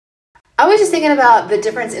I was just thinking about the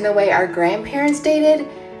difference in the way our grandparents dated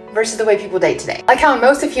versus the way people date today. Like how in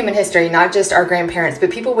most of human history, not just our grandparents,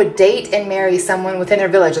 but people would date and marry someone within their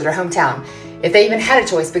village or their hometown, if they even had a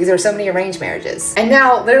choice, because there were so many arranged marriages. And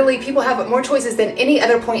now, literally, people have more choices than any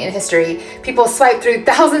other point in history. People swipe through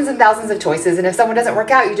thousands and thousands of choices, and if someone doesn't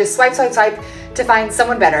work out, you just swipe, swipe, swipe to find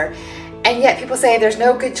someone better. And yet people say there's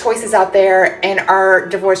no good choices out there and our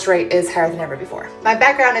divorce rate is higher than ever before. My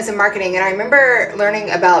background is in marketing, and I remember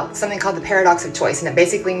learning about something called the paradox of choice, and it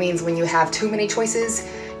basically means when you have too many choices,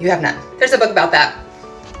 you have none. There's a book about that.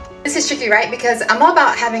 This is tricky, right? Because I'm all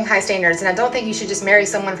about having high standards, and I don't think you should just marry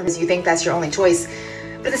someone because you think that's your only choice.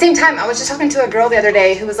 But at the same time, I was just talking to a girl the other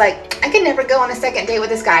day who was like, I could never go on a second date with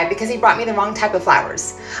this guy because he brought me the wrong type of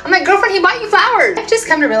flowers. I'm like, girlfriend, he bought you flowers. I've just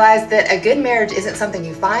come to realize that a good marriage isn't something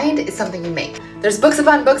you find, it's something you make. There's books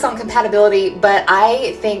upon books on compatibility, but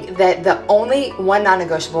I think that the only one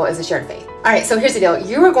non-negotiable is a shared faith. All right, so here's the deal.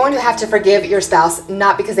 You are going to have to forgive your spouse,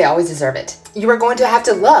 not because they always deserve it. You are going to have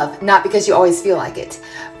to love, not because you always feel like it.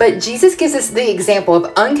 But Jesus gives us the example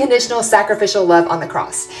of unconditional sacrificial love on the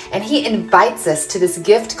cross. And he invites us to this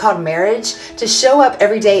gift called marriage to show up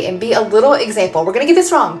every day and be a little example. We're gonna get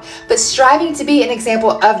this wrong, but striving to be an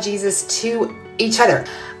example of Jesus to each other.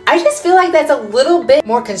 I just feel like that's a little bit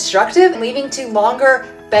more constructive, leading to longer,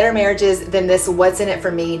 better marriages than this what's in it for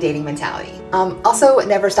me dating mentality. Also,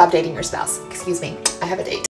 never stop dating your spouse. Excuse me, I have a date.